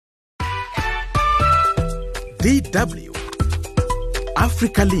DW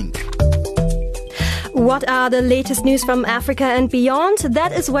Africalink. What are the latest news from Africa and beyond?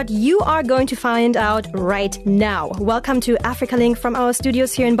 That is what you are going to find out right now. Welcome to Africalink from our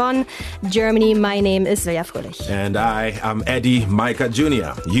studios here in Bonn, Germany. My name is Silja Fröhlich. And I am Eddie Micah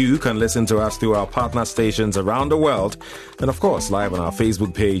Jr. You can listen to us through our partner stations around the world. And of course, live on our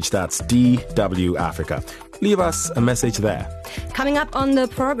Facebook page, that's DW Africa. Leave us a message there. Coming up on the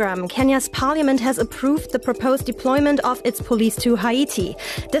program, Kenya's parliament has approved the proposed deployment of its police to Haiti,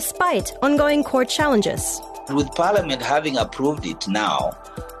 despite ongoing court challenges. With Parliament having approved it now,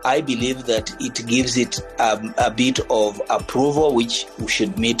 I believe that it gives it a bit of approval which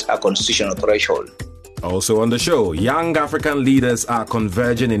should meet a constitutional threshold. Also on the show, young African leaders are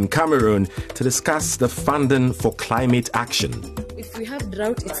converging in Cameroon to discuss the funding for climate action. If we have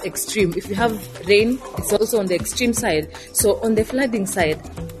drought, it's extreme. If we have rain, it's also on the extreme side. So on the flooding side,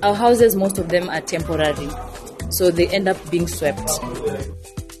 our houses, most of them are temporary. So they end up being swept.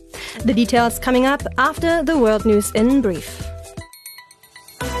 The details coming up after the world news in brief.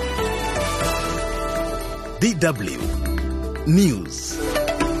 DW News.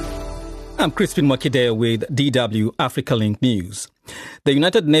 I'm Crispin Mwakideo with DW Africalink News. The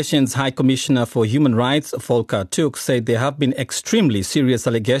United Nations High Commissioner for Human Rights, Volker Turk, said there have been extremely serious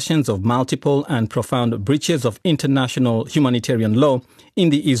allegations of multiple and profound breaches of international humanitarian law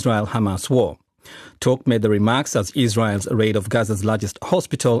in the Israel-Hamas war. Turk made the remarks as Israel's raid of Gaza's largest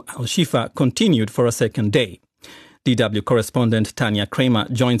hospital, Al-Shifa, continued for a second day. DW correspondent Tanya Kramer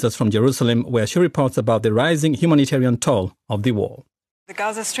joins us from Jerusalem, where she reports about the rising humanitarian toll of the war. The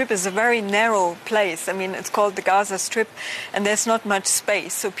Gaza Strip is a very narrow place. I mean, it's called the Gaza Strip, and there's not much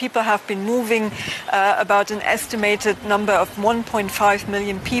space. So people have been moving about an estimated number of 1.5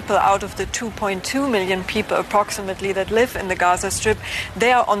 million people out of the 2.2 million people approximately that live in the Gaza Strip.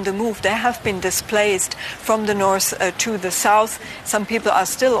 They are on the move. They have been displaced from the north to the south. Some people are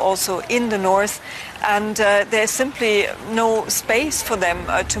still also in the north. And there's simply no space for them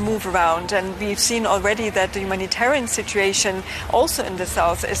to move around. And we've seen already that the humanitarian situation also in the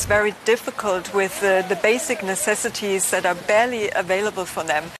south is very difficult with the basic necessities that are barely available for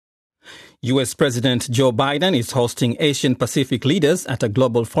them. U.S. President Joe Biden is hosting Asian Pacific leaders at a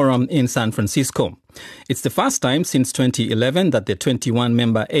global forum in San Francisco. It's the first time since 2011 that the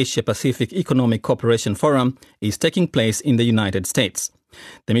 21-member Asia Pacific Economic Cooperation Forum is taking place in the United States.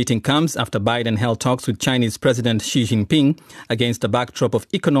 The meeting comes after Biden held talks with Chinese President Xi Jinping against a backdrop of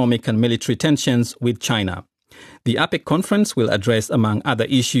economic and military tensions with China. The APEC conference will address, among other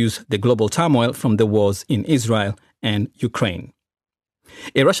issues, the global turmoil from the wars in Israel and Ukraine.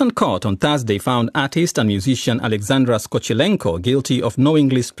 A Russian court on Thursday found artist and musician Alexandra Skochelenko guilty of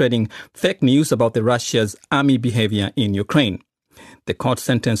knowingly spreading fake news about Russia's army behavior in Ukraine. The court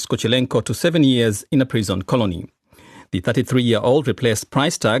sentenced Skochelenko to 7 years in a prison colony. The 33-year-old replaced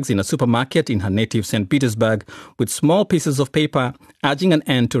price tags in a supermarket in her native St. Petersburg with small pieces of paper urging an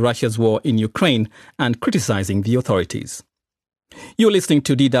end to Russia's war in Ukraine and criticizing the authorities. You're listening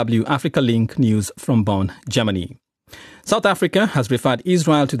to DW Africalink News from Bonn, Germany. South Africa has referred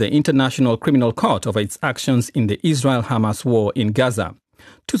Israel to the International Criminal Court over its actions in the Israel-Hamas war in Gaza.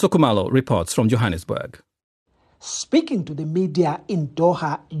 Tuso Kumalo reports from Johannesburg. Speaking to the media in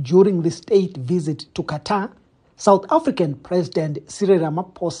Doha during the state visit to Qatar, South African President Cyril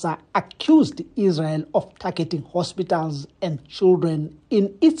Ramaphosa accused Israel of targeting hospitals and children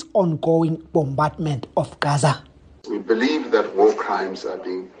in its ongoing bombardment of Gaza. We believe that war crimes are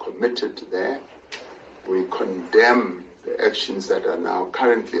being committed there. We condemn the actions that are now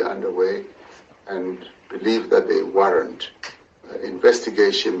currently underway and believe that they warrant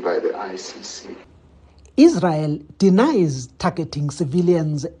investigation by the ICC. Israel denies targeting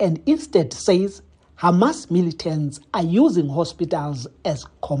civilians and instead says Hamas militants are using hospitals as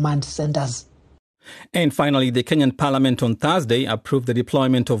command centers. And finally, the Kenyan Parliament on Thursday approved the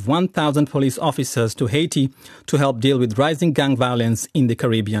deployment of 1,000 police officers to Haiti to help deal with rising gang violence in the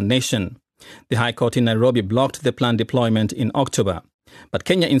Caribbean nation. The High Court in Nairobi blocked the planned deployment in October. But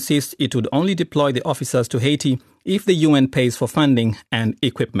Kenya insists it would only deploy the officers to Haiti if the UN pays for funding and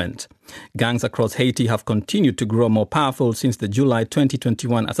equipment. Gangs across Haiti have continued to grow more powerful since the July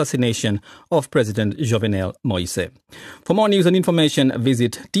 2021 assassination of President Jovenel Moise. For more news and information,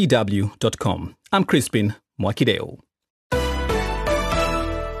 visit dw.com. I'm Crispin Mwakideo.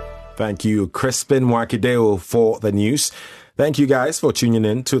 Thank you, Crispin Mwakideo, for the news. Thank you guys for tuning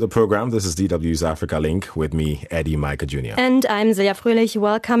in to the program. This is DW's Africalink with me, Eddie Micah Jr. And I'm Silja Fröhlich.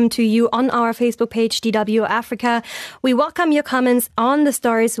 Welcome to you on our Facebook page, DW Africa. We welcome your comments on the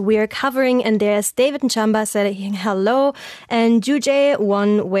stories we're covering. And there's David Nchamba saying hello, and Juje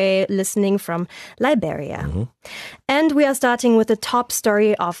One Way listening from Liberia. And we are starting with the top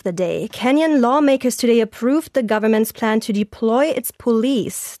story of the day. Kenyan lawmakers today approved the government's plan to deploy its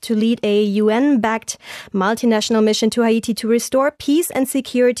police to lead a UN-backed multinational mission to Haiti to restore peace and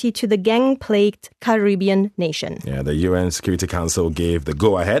security to the gang-plagued Caribbean nation. Yeah, the UN Security Council gave the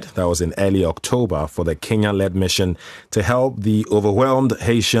go-ahead. That was in early October for the Kenya-led mission to help the overwhelmed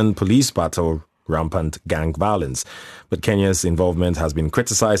Haitian police battle rampant gang violence. But Kenya's involvement has been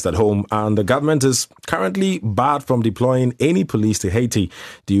criticized at home, and the government is currently barred from deploying any police to Haiti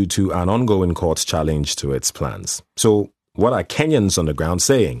due to an ongoing court challenge to its plans. So what are Kenyans on the ground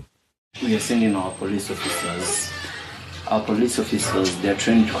saying? We are sending our police officers. Our police officers, they are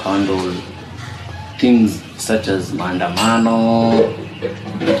trained to handle things such as maandamano,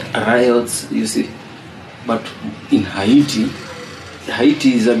 riots, you see. But in Haiti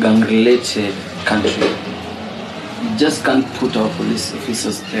is a gang-related country. You just can't put our police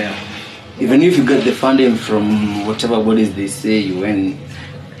officers there. Even if you get the funding from whatever bodies they say UN,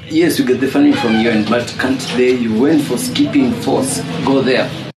 yes, you get the funding from UN, but can't the UN for skipping force go there?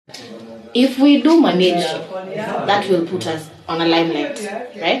 If we do manage, that will put us on a limelight,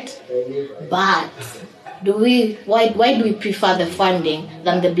 right? But why do we prefer the funding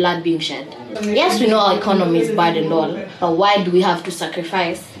than the blood being shed? Yes, we know our economy is bad and all, but why do we have to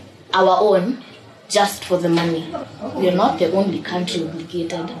sacrifice our own just for the money? We are not the only country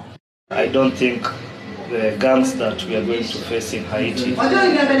obligated. I don't think the gangs that we are going to face in Haiti are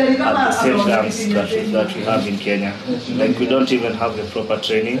the same gangs that we have in Kenya. Like, we don't even have the proper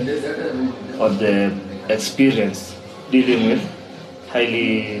training or the experience dealing with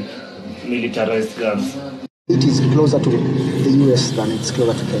highly militarized gangs. It is closer to the US than it's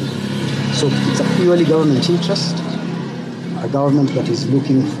closer to Kenya. So it's a purely government interest, a government that is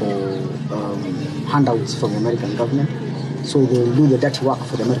looking for handouts from the American government. So they will do the dirty work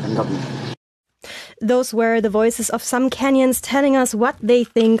for the American government. Those were the voices of some Kenyans telling us what they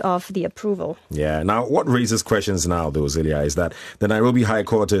think of the approval. Yeah, now what raises questions now, though, Zilia, is that the Nairobi High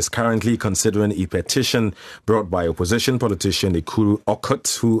Court is currently considering a petition brought by opposition politician Ikuru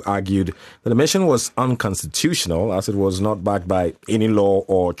Okut, who argued that the mission was unconstitutional as it was not backed by any law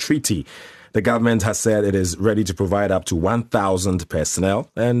or treaty. The government has said it is ready to provide up to 1,000 personnel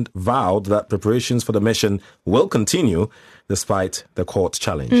and vowed that preparations for the mission will continue despite the court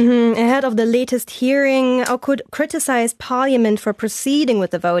challenge. Ahead of the latest hearing, Okut criticized Parliament for proceeding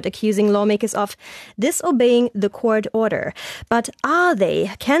with the vote, accusing lawmakers of disobeying the court order. But are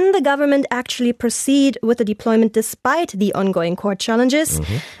they? Can the government actually proceed with the deployment despite the ongoing court challenges?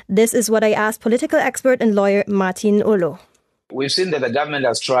 This is what I asked political expert and lawyer Martin Olo. We've seen that the government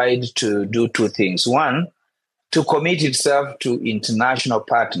has tried to do two things. One, to commit itself to international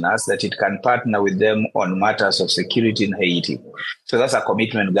partners that it can partner with them on matters of security in Haiti. So that's a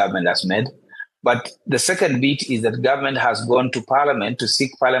commitment government has made. But the second bit is that government has gone to Parliament to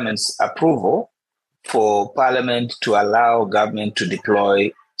seek Parliament's approval for Parliament to allow government to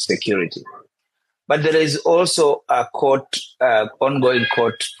deploy security. But there is also a ongoing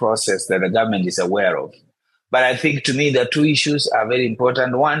court process that the government is aware of. But I think, to me, the two issues are very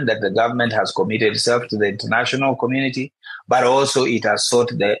important. One, that the government has committed itself to the international community, but also it has sought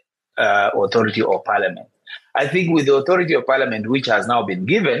the authority of Parliament. I think with the authority of Parliament, which has now been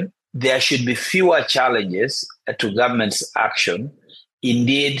given, there should be fewer challenges to government's action.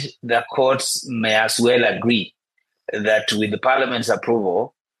 Indeed, the courts may as well agree that with the Parliament's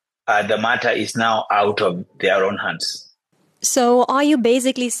approval, the matter is now out of their own hands. So are you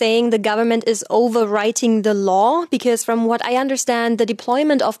basically saying the government is overwriting the law? Because from what I understand, the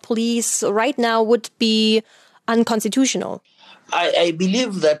deployment of police right now would be unconstitutional. I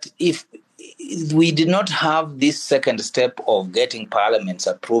believe that if we did not have this second step of getting Parliament's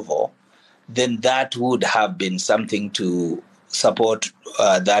approval, then that would have been something to support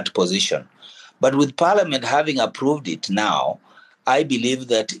that position. But with Parliament having approved it now, I believe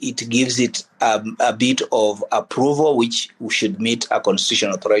that it gives it a bit of approval which should meet a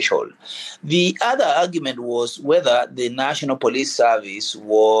constitutional threshold. The other argument was whether the National Police Service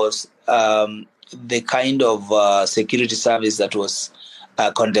was the kind of security service that was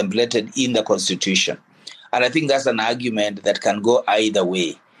contemplated in the Constitution. And I think that's an argument that can go either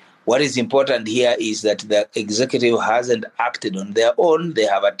way. What is important here is that the executive hasn't acted on their own. They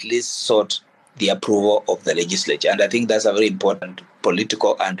have at least sought the approval of the legislature. And I think that's a very important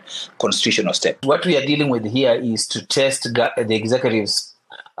political and constitutional step. What we are dealing with here is to test the executive's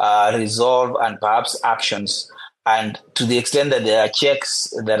resolve and perhaps actions. And to the extent that there are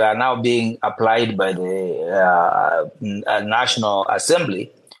checks that are now being applied by the National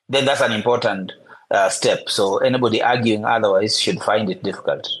Assembly, then that's an important step. So anybody arguing otherwise should find it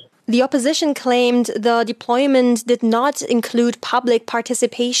difficult. The opposition claimed the deployment did not include public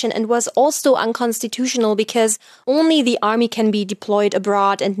participation and was also unconstitutional because only the army can be deployed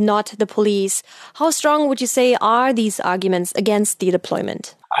abroad and not the police. How strong would you say are these arguments against the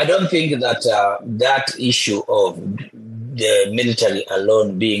deployment? I don't think that that issue of the military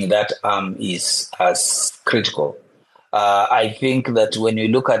alone being that is as critical. I think that when you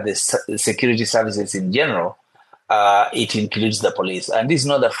look at the security services in general, it includes the police. And this is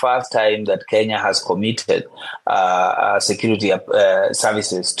not the first time that Kenya has committed security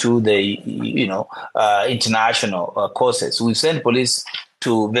services to the international causes. We've sent police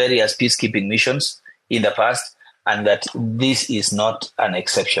to various peacekeeping missions in the past, and that this is not an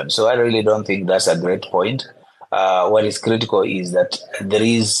exception. So I really don't think that's a great point. What is critical is that there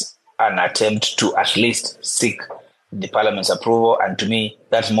is an attempt to at least seek the parliament's approval, and to me,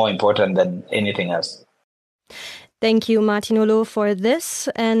 that's more important than anything else. Thank you, Martinolo, for this.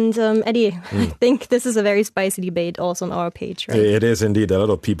 And Eddie, I think this is a very spicy debate also on our page, right? It is indeed. A lot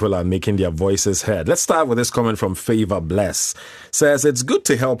of people are making their voices heard. Let's start with this comment from Favor Bless. Says, it's good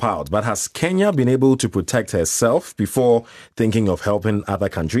to help out, but has Kenya been able to protect herself before thinking of helping other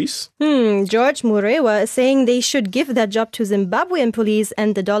countries? George Murewa is saying they should give that job to Zimbabwean police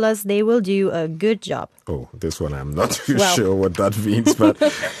and the dollars they will do a good job. Oh, this one I'm not too sure what that means, but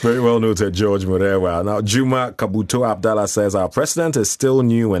very well noted, George Murewa. Now, Juma Kabuto Abdallah says our president is still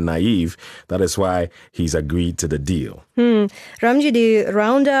new and naive. That is why he's agreed to the deal. Ramjidi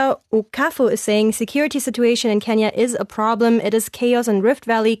Raunda Ukafo is saying security situation in Kenya is a problem. It is chaos in Rift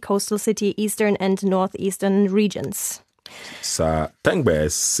Valley, coastal city, eastern and northeastern regions. Sir Tengbe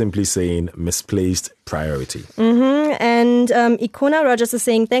is simply saying misplaced priority. And Ikona Rogers is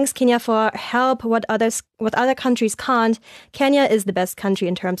saying, thanks Kenya for help. What other countries can't. Kenya is the best country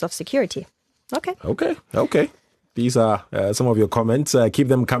in terms of security. Okay. These are some of your comments. Keep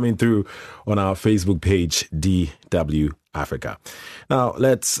them coming through on our Facebook page, DW Africa. Now,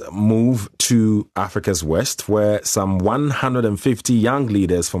 let's move to Africa's West, where some 150 young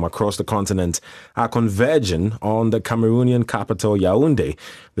leaders from across the continent are converging on the Cameroonian capital, Yaoundé,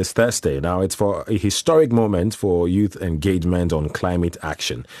 this Thursday. Now, it's for a historic moment for youth engagement on climate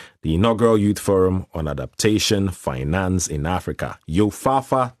action. The inaugural Youth Forum on Adaptation Finance in Africa,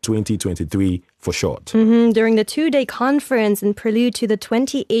 YOFAFA 2023 for short. During the two-day conference in prelude to the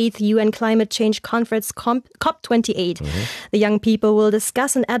 28th UN Climate Change Conference, COP28, the young people will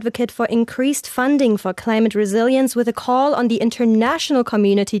discuss and advocate for increased funding for climate resilience with a call on the international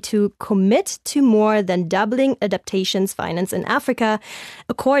community to commit to more than doubling adaptations finance in Africa,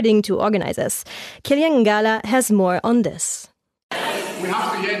 according to organizers. Kilian Ngala has more on this. We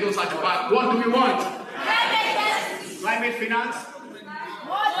have to hear those at the back. What do we want? Climate finance?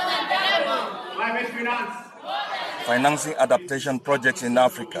 Climate finance. Financing adaptation projects in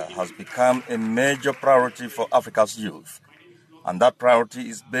Africa has become a major priority for Africa's youth. And that priority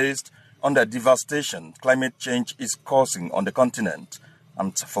is based on the devastation climate change is causing on the continent,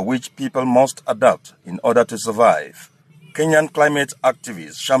 and for which people must adapt in order to survive. Kenyan climate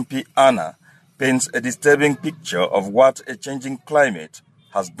activist Shampi Anna paints a disturbing picture of what a changing climate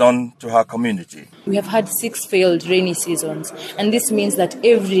has done to her community. We have had 6 failed rainy seasons, and this means that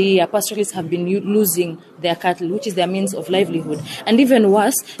every year pastoralists have been losing their cattle, which is their means of livelihood. And even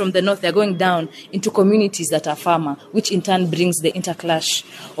worse, from the north, they're going down into communities that are farmer, which in turn brings the interclash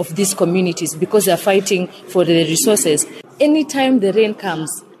of these communities because they're fighting for the resources. Anytime the rain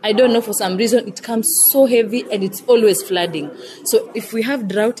comes, I don't know, for some reason, it comes so heavy and it's always flooding. So if we have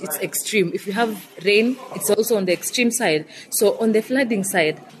drought, it's extreme. If we have rain, it's also on the extreme side. So on the flooding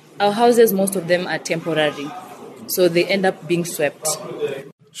side, our houses, most of them are temporary. So they end up being swept.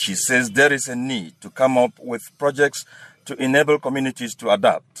 She says there is a need to come up with projects to enable communities to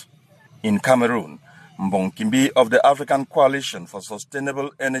adapt. In Cameroon, Mbonkimbi of the African Coalition for Sustainable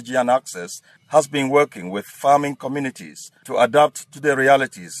Energy and Access has been working with farming communities to adapt to the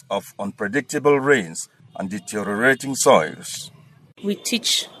realities of unpredictable rains and deteriorating soils. We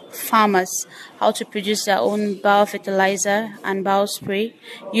teach farmers how to produce their own biofertilizer and biospray,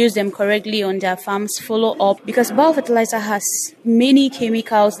 use them correctly on their farms, follow up, because biofertilizer has many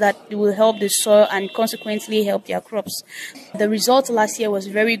chemicals that will help the soil and consequently help their crops. The result last year was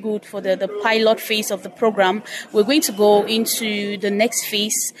very good for the pilot phase of the program. We're going to go into the next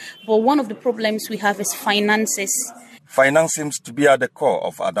phase, but one of the problems we have is finances. Finance seems to be at the core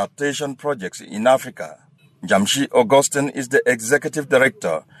of adaptation projects in Africa. Jamshi Augustine is the executive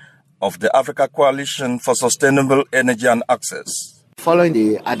director of the Africa Coalition for Sustainable Energy and Access. Following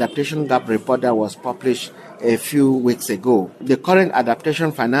the adaptation gap report that was published a few weeks ago, the current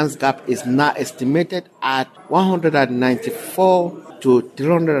adaptation finance gap is now estimated at 194 to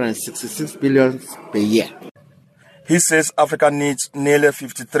 366 billion per year. He says Africa needs nearly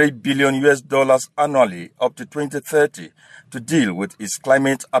 $53 billion annually up to 2030 to deal with its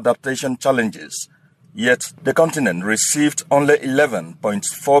climate adaptation challenges. Yet, the continent received only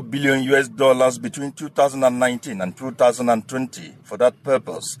 $11.4 billion between 2019 and 2020 for that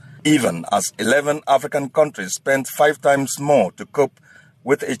purpose, even as 11 African countries spent 5 times more to cope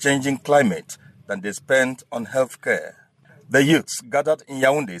with a changing climate than they spent on healthcare. The youths gathered in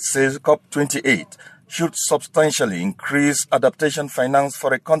Yaoundé says COP28 should substantially increase adaptation finance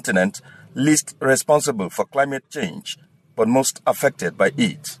for a continent least responsible for climate change, but most affected by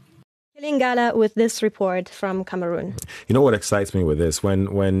it. Lingala with this report from Cameroon. You know what excites me with this?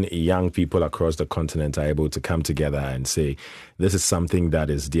 When young people across the continent are able to come together and say, this is something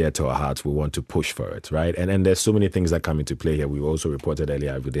that is dear to our hearts, we want to push for it, right? And there's so many things that come into play here. We also reported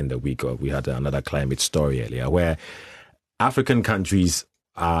earlier within the week, or we had another climate story earlier, where African countries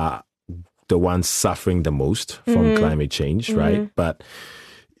are the ones suffering the most from climate change, right? But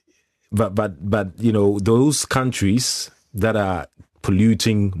you know, those countries that are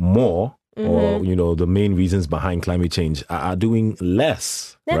polluting more, or you know, the main reasons behind climate change are doing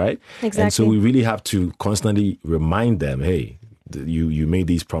less, right? Exactly. And so we really have to constantly remind them, hey, you made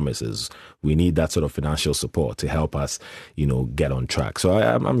these promises. We need that sort of financial support to help us, you know, get on track. So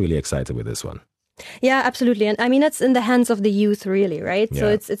I'm really excited with this one. Yeah, absolutely. And I mean, it's in the hands of the youth, really, right? Yeah. So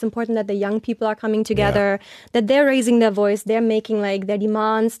it's important that the young people are coming together, that they're raising their voice, they're making like their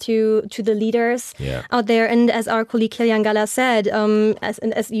demands to the leaders out there. And as our colleague Kiliangala said,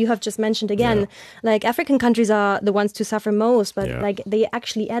 as you have just mentioned again, like African countries are the ones to suffer most, but like they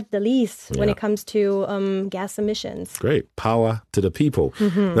actually add the least when it comes to gas emissions. Great. Power to the people.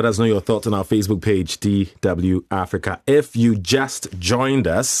 Let us know your thoughts on our Facebook page, DW Africa. If you just joined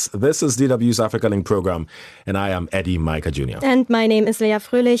us, this is DW's Africalink program, and I am Eddie Micah Jr. And my name is Leah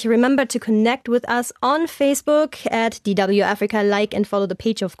Fröhlich. Remember to connect with us on Facebook at DW Africa. Like and follow the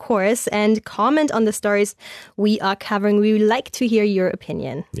page, of course, and comment on the stories we are covering. We would like to hear your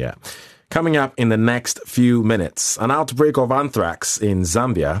opinion. Yeah. Coming up in the next few minutes, an outbreak of anthrax in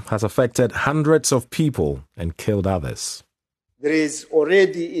Zambia has affected hundreds of people and killed others. There is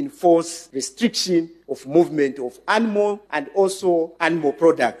already in force restriction of movement of animal and also animal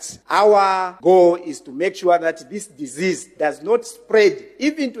products. Our goal is to make sure that this disease does not spread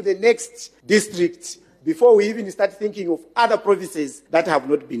even to the next district before we even start thinking of other provinces that have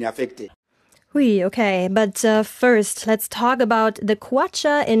not been affected. Okay. But first, let's talk about the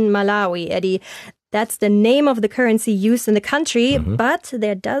Kwacha in Malawi, Eddie. That's the name of the currency used in the country, but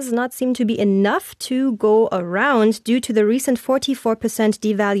there does not seem to be enough to go around due to the recent 44%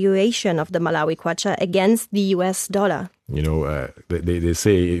 devaluation of the Malawi Kwacha against the US dollar. You know, they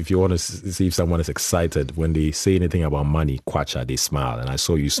say if you want to see if someone is excited, when they say anything about money, Kwacha, they smile. And I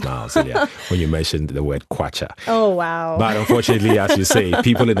saw you smile, Celia, when you mentioned the word Kwacha. Oh, wow. But unfortunately, as you say,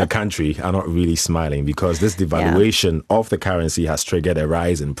 people in the country are not really smiling because this devaluation of the currency has triggered a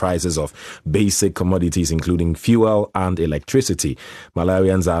rise in prices of basic commodities, including fuel and electricity.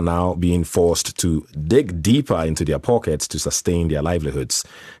 Malawians are now being forced to dig deeper into their pockets to sustain their livelihoods.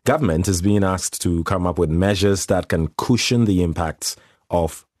 Government is being asked to come up with measures that can cushion the impacts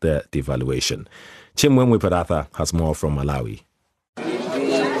of the devaluation. Chimwemwe Padatha has more from Malawi.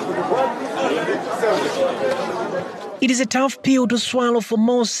 It is a tough pill to swallow for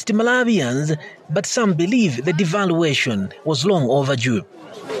most Malawians, but some believe the devaluation was long overdue.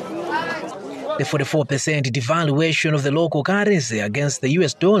 The 44% devaluation of the local currency against the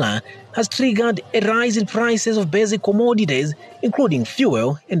US dollar has triggered a rise in prices of basic commodities, including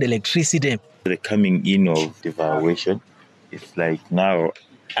fuel and electricity. The coming in of devaluation is like now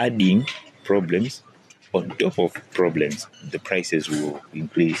adding problems on top of problems. The prices will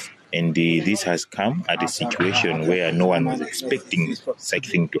increase. And this has come at a situation where no one was expecting such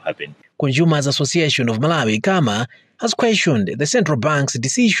thing to happen. Consumers Association of Malawi, KAMA, has questioned the central bank's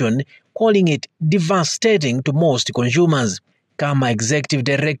decision, calling it devastating to most consumers. Kama Executive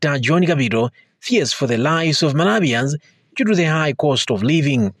Director John Gabito fears for the lives of Malawians due to the high cost of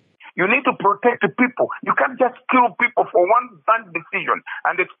living. You need to protect the people. You can't just kill people for one bad decision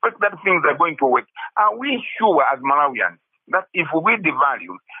and expect that things are going to work. Are we sure as Malawians that if we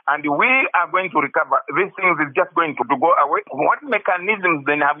devalue and we are going to recover, these things is just going to go away? What mechanisms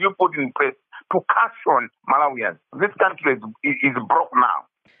then have you put in place to caution Malawians? This country is broke now.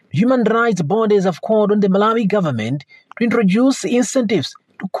 Human rights bodies have called on the Malawi government to introduce incentives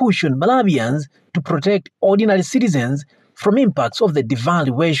to cushion Malawians to protect ordinary citizens from impacts of the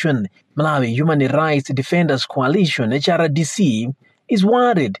devaluation. Malawi Human Rights Defenders Coalition, HRDC, is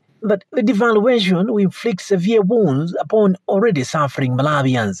worried that the devaluation will inflict severe wounds upon already suffering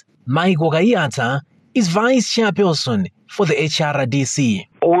Malawians. Michael Gaiata is vice chairperson for the HRDC.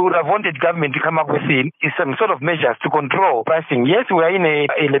 We would have wanted government to come up with some sort of measures to control pricing. Yes, we are in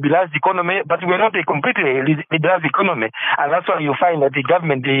a liberalized economy, but we are not a completely liberalized economy. And that's why you find that the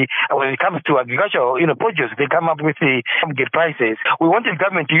government, when it comes to agricultural produce, they come up with good prices. We wanted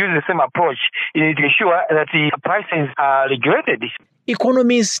government to use the same approach to ensure that the prices are regulated.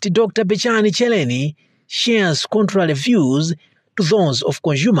 Economist Dr. Bechani Cheleni shares contrary views to those of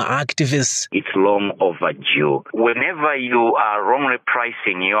consumer activists. It's long overdue. Whenever you are wrongly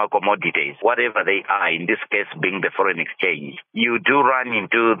pricing your commodities, whatever they are, in this case being the foreign exchange, you do run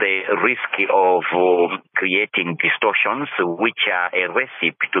into the risk of creating distortions, which are a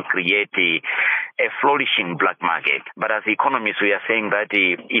recipe to create a flourishing black market. But as economists, we are saying that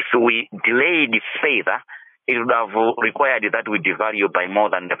if we delay this further, it would have required that we devalue by more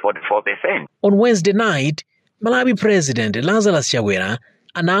than the 44%. On Wednesday night, Malawi President Lazarus Chakwera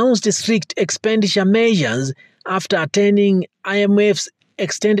announced strict expenditure measures after attending IMF's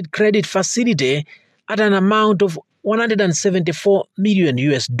extended credit facility at an amount of $174 million.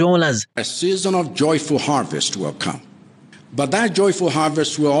 A season of joyful harvest will come. But that joyful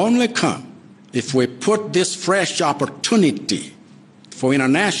harvest will only come if we put this fresh opportunity for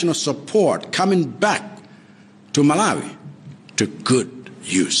international support coming back to Malawi to good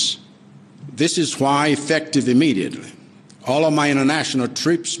use. This is why, effective immediately, all of my international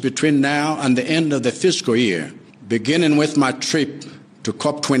trips between now and the end of the fiscal year, beginning with my trip to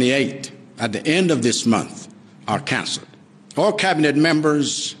COP28 at the end of this month, are canceled. All cabinet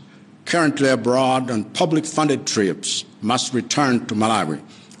members currently abroad on public-funded trips must return to Malawi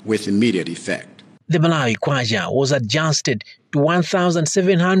with immediate effect. The Malawi Kwacha was adjusted to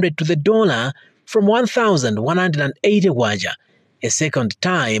 1,700 to the dollar from 1,180 Kwacha, a second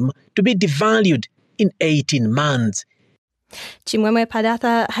time to be devalued in 18 months. Chimwemwe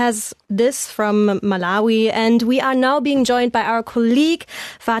Padatha has this from Malawi, and we are now being joined by our colleague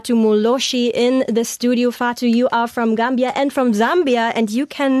Fatu Muloshi in the studio. Fatu, you are from Gambia and from Zambia, and you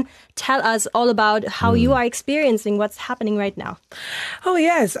can tell us all about how you are experiencing what's happening right now. Oh,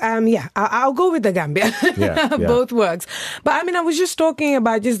 yes. I'll go with the Gambia. Both works. But I mean, I was just talking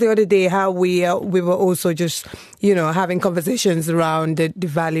about just the other day how we were also just, having conversations around the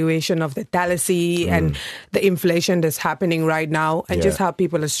devaluation of the Dalasi and the inflation that's happening right now, and just how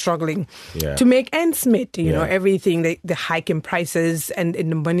people are struggling to make ends meet. Everything, the hike in prices and the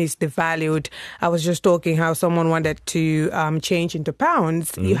money is devalued. I was just talking how someone wanted to change into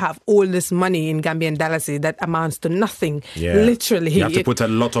pounds. You have all this money in Gambian Dalasi that amounts to nothing. Literally. You have to put a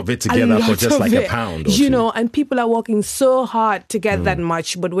lot of it together for just like a pound. And people are working so hard to get that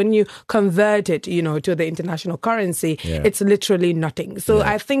much. But when you convert it, to the international currency, it's literally nothing. So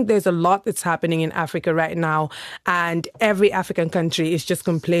I think there's a lot that's happening in Africa right now. And every African country is just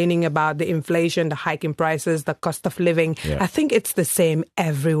complaining about the inflation, the hike in prices, the cost of living. I think it's the same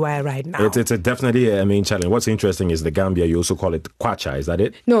everywhere right now. It's definitely a main challenge. What's interesting is the Gambia, you also call it Kwacha, is that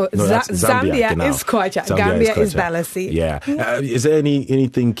it? No, Zambia is Kwacha. Gambia is Dalasi. Is there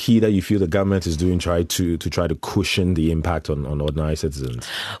anything key that you feel the government is doing to try to cushion the impact on ordinary citizens?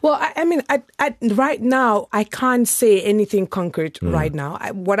 Well, I mean, right now, I can't say anything concrete right now.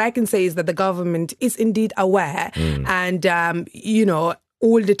 What I can say is that the government is indeed aware and,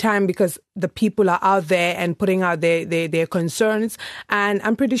 all the time, because the people are out there and putting out their concerns. And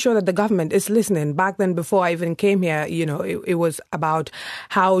I'm pretty sure that the government is listening. Back then, before I even came here, it was about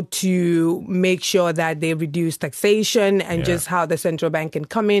how to make sure that they reduce taxation and just how the central bank can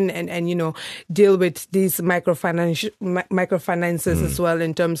come in and deal with these microfinances as well,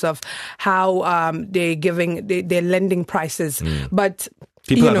 in terms of how they're lending prices. But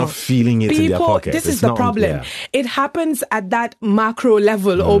People are not feeling it in their pockets. This is the problem. It happens at that macro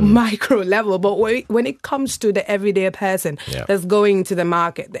level or micro level, but when it comes to the everyday person that's going to the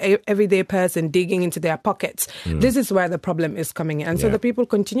market, the everyday person digging into their pockets, this is where the problem is coming in. And so the people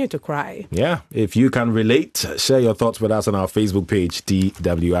continue to cry. Yeah. If you can relate, share your thoughts with us on our Facebook page,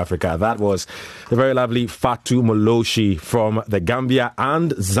 DW Africa. That was the very lovely Fatu Moloshi from the Gambia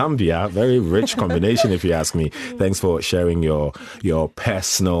and Zambia. Very rich combination, if you ask me. Thanks for sharing your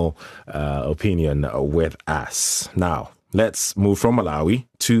personal opinion with us. Now, let's move from Malawi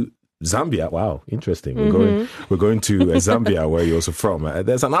to Zambia. Wow, interesting. We're going to Zambia, where you're also from.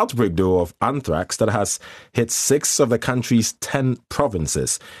 There's an outbreak, though, of anthrax that has hit 6 of the country's 10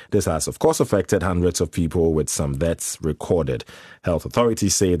 provinces. This has, of course, affected hundreds of people, with some deaths recorded. Health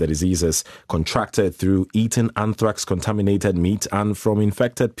authorities say the disease is contracted through eating anthrax-contaminated meat and from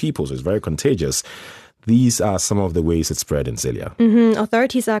infected people, so it's very contagious. These are some of the ways it's spread in Celia.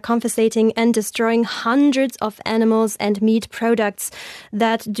 Authorities are confiscating and destroying hundreds of animals and meat products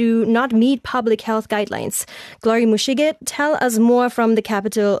that do not meet public health guidelines. Glory Mushige, tell us more from the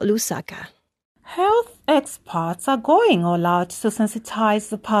capital, Lusaka. Health experts are going all out to sensitize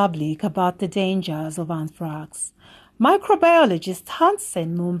the public about the dangers of anthrax. Microbiologist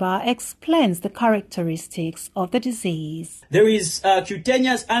Hansen Mumba explains the characteristics of the disease. There is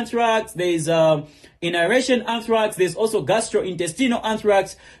cutaneous anthrax, there is inhalation anthrax, there's also gastrointestinal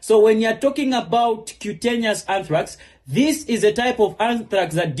anthrax. So when you're talking about cutaneous anthrax, this is a type of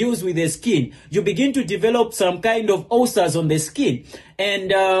anthrax that deals with the skin. You begin to develop some kind of ulcers on the skin.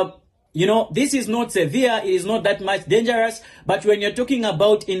 And this is not severe, it is not that much dangerous, but when you're talking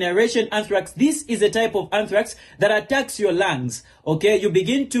about inhalation anthrax, this is a type of anthrax that attacks your lungs, okay? You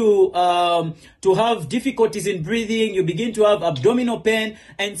begin to have difficulties in breathing, you begin to have abdominal pain,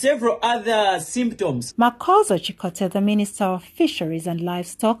 and several other symptoms. Makozo Chikote, the Minister of Fisheries and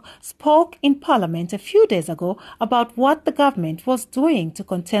Livestock, spoke in Parliament a few days ago about what the government was doing to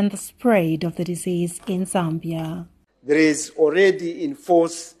contain the spread of the disease in Zambia. There is already in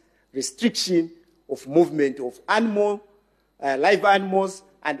force restriction of movement of live animals,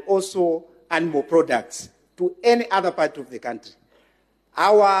 and also animal products to any other part of the country.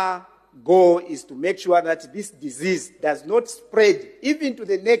 Our goal is to make sure that this disease does not spread even to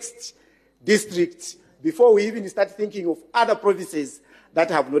the next district before we even start thinking of other provinces that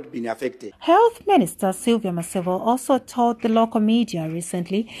have not been affected. Health Minister Sylvia Masevo also told the local media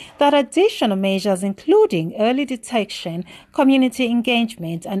recently that additional measures, including early detection, community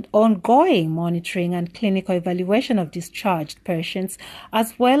engagement, and ongoing monitoring and clinical evaluation of discharged patients,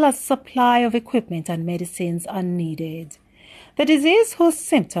 as well as supply of equipment and medicines, are needed. The disease, whose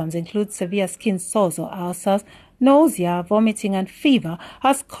symptoms include severe skin sores or ulcers, nausea, vomiting, and fever,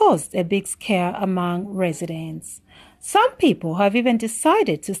 has caused a big scare among residents. Some people have even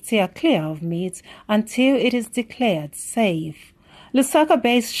decided to steer clear of meat until it is declared safe.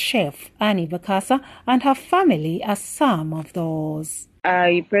 Lusaka-based chef Annie Bakasa and her family are some of those.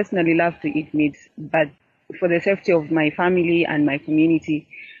 I personally love to eat meat, but for the safety of my family and my community,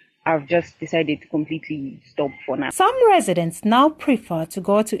 I've just decided to completely stop for now. Some residents now prefer to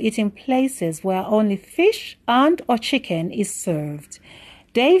go to eating places where only fish and/or chicken is served.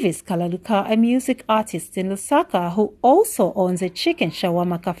 Davis Kalaluka, a music artist in Lusaka who also owns a chicken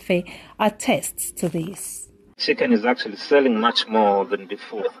shawarma cafe, attests to this. Chicken is actually selling much more than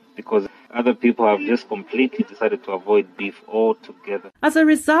before because other people have just completely decided to avoid beef altogether. As a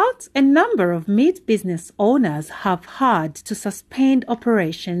result, a number of meat business owners have had to suspend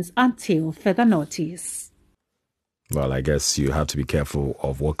operations until further notice. Well, I guess you have to be careful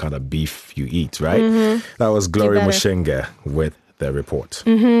of what kind of beef you eat, right? That was Glory Mushenge with the report.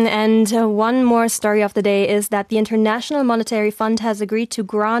 And one more story of the day is that the International Monetary Fund has agreed to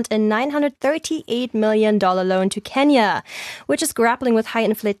grant a $938 million loan to Kenya, which is grappling with high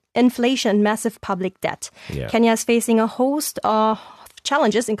inflation and massive public debt. Kenya is facing a host of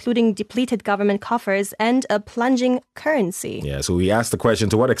challenges, including depleted government coffers and a plunging currency. Yeah, so we asked the question,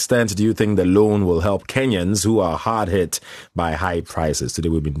 to what extent do you think the loan will help Kenyans who are hard hit by high prices? Today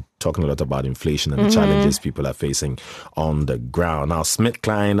we've been talking a lot about inflation and the challenges people are facing on the ground. Now,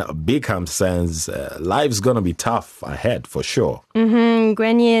 SmithKline Beacom says life's going to be tough ahead for sure.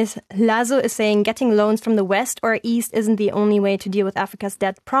 Grenier Lazo is saying getting loans from the West or East isn't the only way to deal with Africa's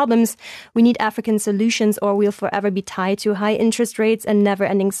debt problems. We need African solutions or we'll forever be tied to high interest rates and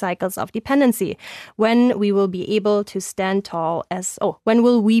never-ending cycles of dependency. When will we be able to stand tall as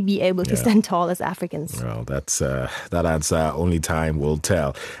Africans? Well, that answer only time will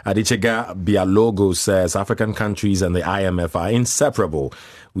tell. Adichega Bialogo says African countries and the IMF are inseparable.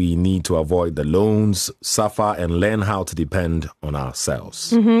 We need to avoid the loans, suffer, and learn how to depend on ourselves.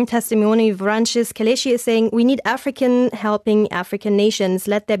 Testimony Vranches Keleshi is saying, we need African helping African nations.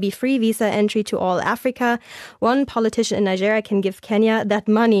 Let there be free visa entry to all Africa. One politician in Nigeria can give Kenya that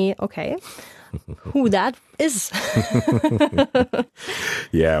money. Okay. Who that is.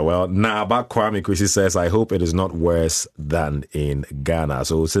 Yeah, well, Naba Kwame Kwesi says, I hope it is not worse than in Ghana.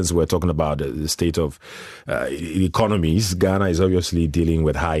 So since we're talking about the state of economies, Ghana is obviously dealing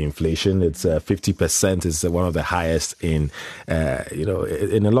with high inflation. It's 50% is one of the highest in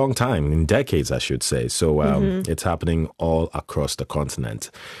a long time, in decades, I should say. So it's happening all across the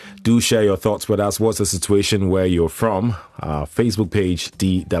continent. Do share your thoughts with us. What's the situation where you're from? Our Facebook page,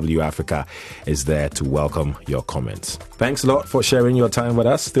 DW Africa, is there to welcome your comments. Thanks a lot for sharing your time with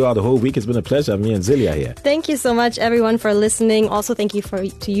us throughout the whole week. It's been a pleasure. Me and Zilia here. Thank you so much, everyone, for listening. Also, thank you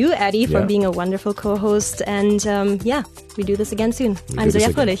to you, Eddie, for being a wonderful co-host. And we do this again soon. I'm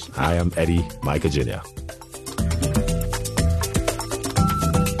Zilia Fröhlich. I am Eddie Micah Jr.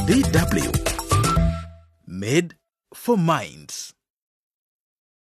 DW. Made for Minds.